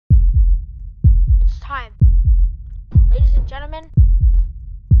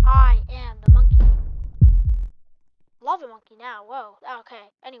monkey now. Whoa. Okay.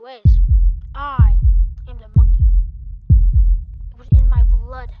 Anyways, I am the monkey. It was in my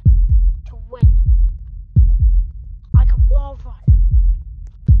blood to win. I can wall run.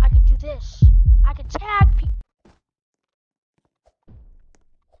 I can do this. I can tag people.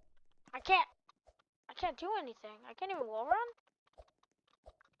 I can't do anything. I can't even wall run.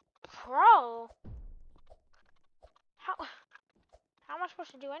 Pro? How am I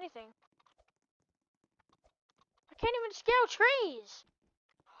supposed to do anything? I can't even scale trees.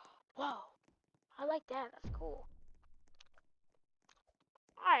 Whoa. I like that. That's cool.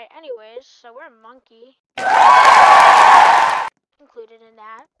 Alright, anyways, so we're a monkey. Included in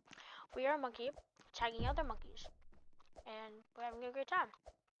that. We are a monkey tagging other monkeys. And we're having a great time.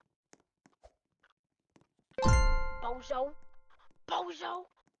 Bozo. Bozo.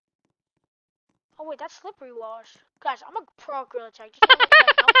 Oh wait, that's slippery wash. Guys, I'm a pro gorilla tag. Just like,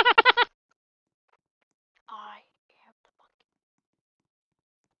 I am the monkey.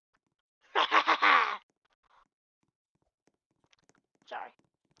 Sorry.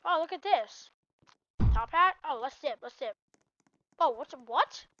 Oh, look at this. Top hat? Oh, let's dip. Let's dip. Oh, what?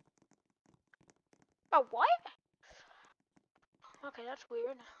 Oh, what? Okay, that's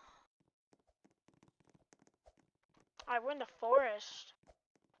weird. Alright, we're in the forest.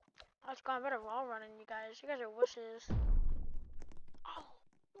 Let's go. I better wall running, you guys. You guys are wusses. Oh,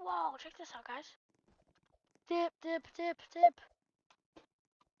 whoa. Check this out, guys. Dip, dip, dip, dip.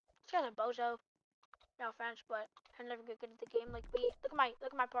 This guy's a bozo. No offense, but I never get good at the game like me. Look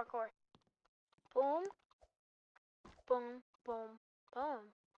at my parkour. Boom, boom, boom,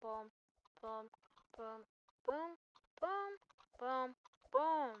 boom, boom, boom, boom, boom, boom, boom,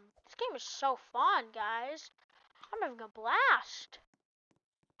 boom. This game is so fun, guys. I'm having a blast.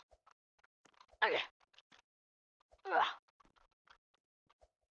 Okay. Ugh.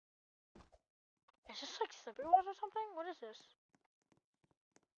 Is this like slippery walls or something? What is this?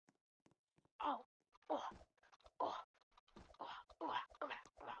 Oh. Oh. Oh. Oh. Oh. Okay.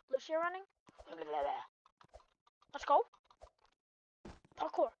 Lucia running? Let's go.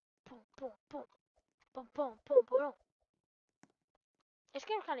 Parkour. Boom, boom, boom. Boom, boom, boom, boom. This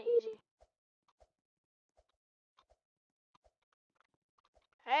game's kind of easy.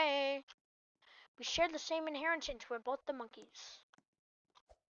 Hey. We share the same inheritance. We're both the monkeys.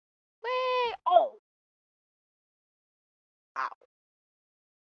 Wait. Oh. Ow.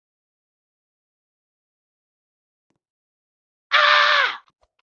 Ah!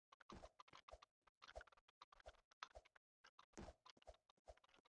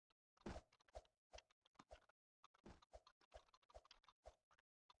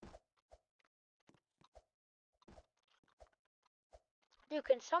 Dude,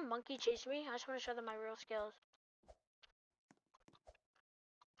 can some monkey chase me? I just want to show them my real skills.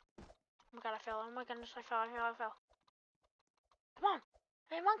 Oh my god, I fell. Oh my goodness, I fell. Come on.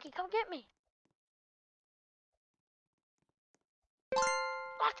 Hey, monkey, come get me.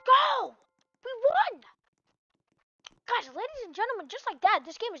 Let's go! We won! Guys, ladies and gentlemen, just like that,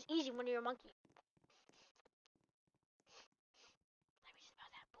 this game is easy when you're a monkey. Let me smell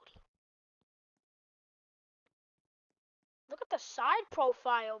that booty. Look at the side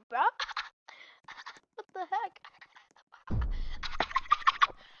profile, bro. What the heck?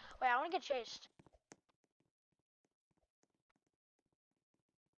 Wait, I want to get chased.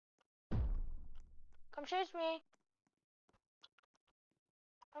 Come chase me.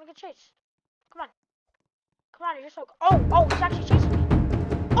 I want to get chased. Come on. Come on, you're so... Oh, he's actually chasing me.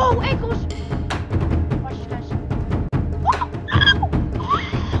 Oh, ankles! Watch this, guys. Oh, no!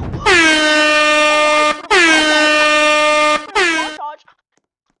 Charge.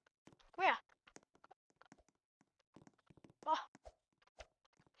 Come here. Oh,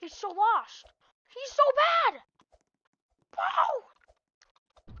 he's so lost. He's so bad. Bro!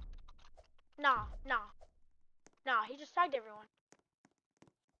 Nah, he just tagged everyone.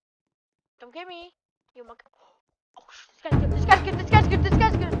 Don't get me. You monkey. Oh, this guy's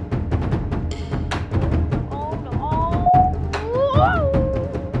good. Oh, no. Oh.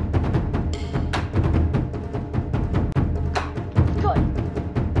 Good.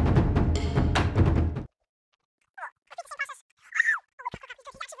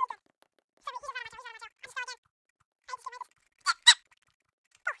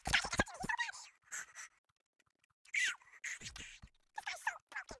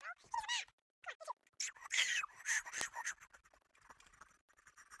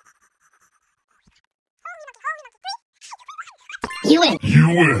 You win.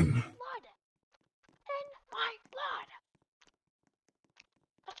 Blood. In my blood.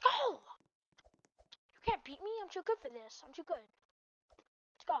 Let's go. You can't beat me. I'm too good for this. I'm too good.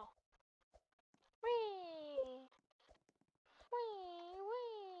 Let's go. Whee.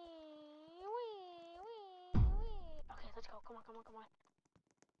 on.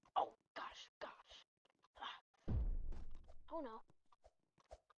 Oh, gosh. Oh, no.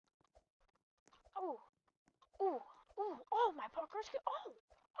 Oh. Ooh. Oh, my parkour skill. Oh.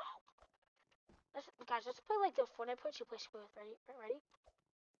 Guys, let's play like the Fortnite push. You play smooth. Ready?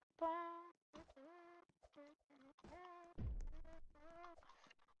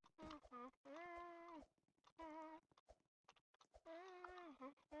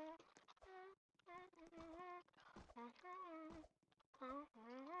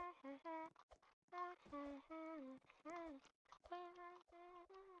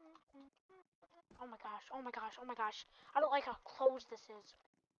 Oh my gosh. I don't like how close this is.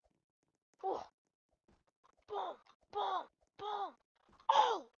 Oh. Boom.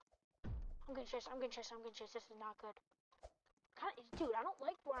 Oh. I'm getting chased. This is not good. Dude, I don't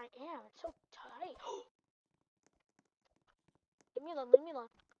like where I am. It's so tight. Leave me alone.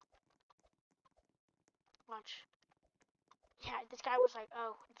 Watch. Yeah, this guy was like,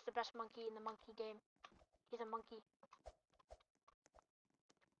 oh, it's the best monkey in the monkey game. He's a monkey.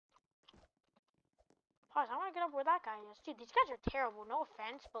 Pause, I want to get up where that guy is. Dude, these guys are terrible. No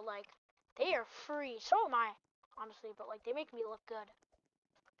offense, but like, they are free. So am I, honestly. But like, they make me look good.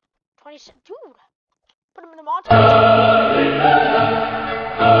 26. Dude, put him in the montage.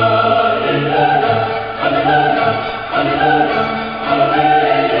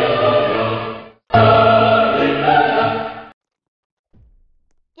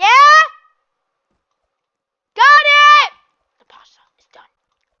 Yeah? Got it! The pasta is done.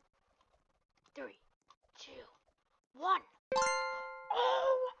 3, 2, 1.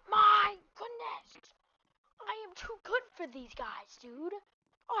 Oh my goodness! I am too good for these guys, dude.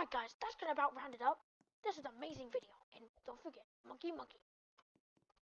 Alright guys, that's gonna about round it up. This is an amazing video. And don't forget, monkey.